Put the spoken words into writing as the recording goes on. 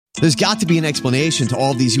There's got to be an explanation to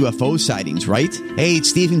all of these UFO sightings, right? Hey,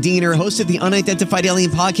 it's Stephen Diener, host of the Unidentified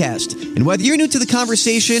Alien Podcast. And whether you're new to the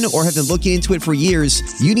conversation or have been looking into it for years,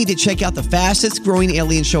 you need to check out the fastest growing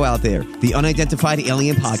alien show out there, the Unidentified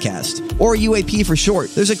Alien Podcast, or UAP for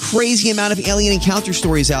short. There's a crazy amount of alien encounter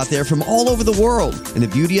stories out there from all over the world. And the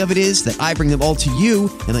beauty of it is that I bring them all to you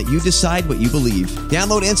and let you decide what you believe.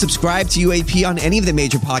 Download and subscribe to UAP on any of the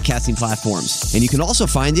major podcasting platforms. And you can also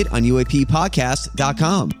find it on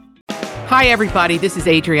UAPpodcast.com. Hi, everybody. This is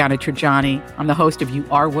Adriana Trajani. I'm the host of You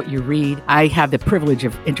Are What You Read. I have the privilege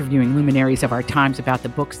of interviewing luminaries of our times about the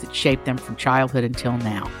books that shaped them from childhood until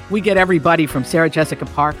now. We get everybody from Sarah Jessica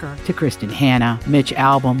Parker to Kristen Hanna, Mitch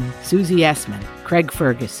Albom, Susie Essman, Craig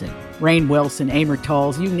Ferguson, Rainn Wilson, Amor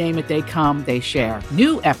Tolls, you name it, they come, they share.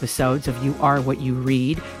 New episodes of You Are What You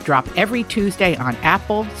Read drop every Tuesday on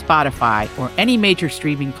Apple, Spotify, or any major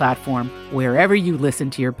streaming platform wherever you listen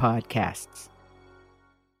to your podcasts.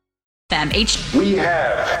 We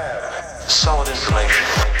have solid information.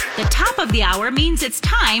 The top of the hour means it's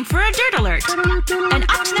time for a Dirt Alert. An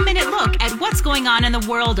up-to-the-minute look at what's going on in the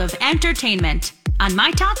world of entertainment on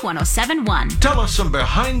My Talk 107.1. Tell us some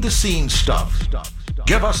behind-the-scenes stuff.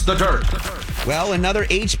 Give us the dirt. Well, another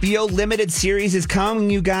HBO limited series is coming,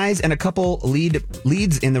 you guys, and a couple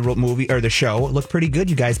leads in the movie or the show look pretty good,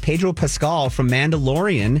 you guys. Pedro Pascal from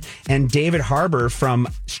Mandalorian and David Harbour from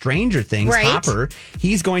Stranger Things, right. Hopper.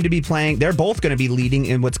 He's going to be playing. They're both going to be leading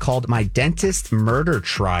in what's called My Dentist Murder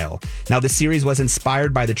Trial. Now, the series was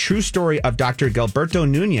inspired by the true story of Dr. Gilberto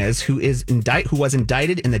Nunez, who was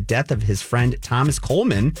indicted in the death of his friend Thomas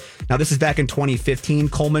Coleman. Now, this is back in 2015.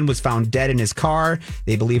 Coleman was found dead in his car.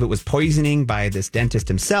 They believe it was poisoning by this dentist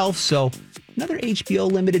himself. So another HBO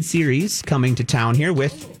limited series coming to town here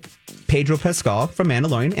with Pedro Pascal from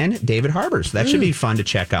Mandalorian and David Harbour. So that should be fun to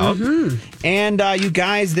check out. Mm-hmm. And you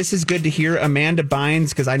guys, this is good to hear. Amanda Bynes,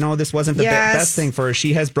 because I know this wasn't the best thing for her.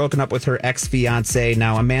 She has broken up with her ex-fiance.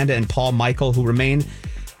 Now, Amanda and Paul Michael, who remained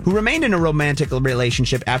in a romantic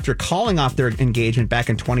relationship after calling off their engagement back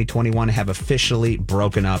in 2021, have officially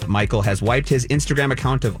broken up. Michael has wiped his Instagram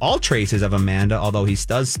account of all traces of Amanda, although he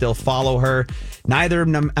does still follow her. Neither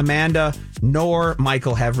Amanda nor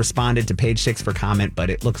Michael have responded to Page Six for comment, but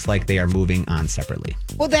it looks like they are moving on separately.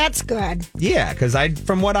 Well, that's good. Yeah, because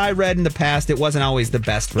from what I read in the past, it wasn't always the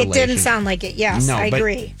best relationship. It didn't sound like it. Yes, I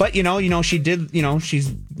agree. But she did.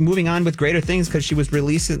 She's moving on with greater things because she was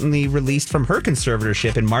recently released from her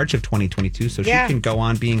conservatorship in March of 2022, so she can go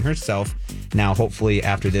on being herself now, hopefully,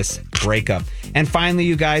 after this breakup. And finally,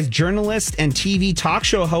 you guys, journalist and TV talk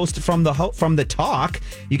show host from the Talk,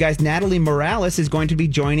 you guys, Natalie Morales is going to be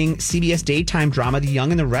joining CBS daytime drama The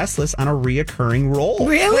Young and the Restless on a reoccurring role.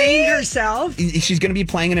 Really? Playing herself? She's going to be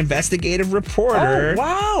playing an investigative reporter. Oh,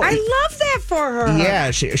 wow. I love that for her.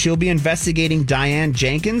 Yeah, she'll be investigating Diane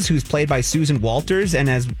Jenkins, who's played by Susan Walters, and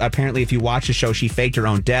as apparently, if you watch the show, she faked her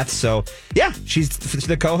own death. So, yeah, she's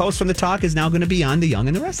the co-host from The Talk is now going to be on The Young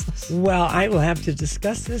and the Restless. Well, I will have to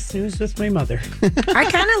discuss this news with my mother.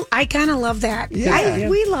 I kind of love that. Yeah.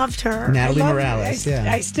 We loved her. Natalie Morales.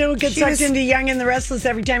 I still get sucked into Young and the Restless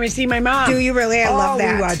every time I see my mom. Do you really? I love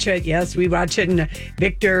that. We watch it. Yes, we watch it. And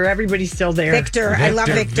Victor, everybody's still there. Victor. I love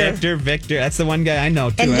Victor. Victor. That's the one guy I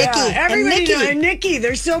know, too. And Nikki. Everybody knows. And Nikki.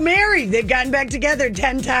 They're still married. They've gotten back together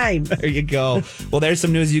 10 times. There you go. Well, there's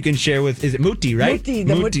some news you can share with, is it Muti, right?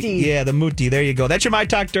 Muti. Yeah, the Muti. There you go. That's your My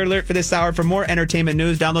Talk Dirt Alert for this hour. For more entertainment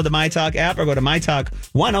news, download the My Talk app or go to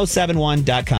mytalk1071.com.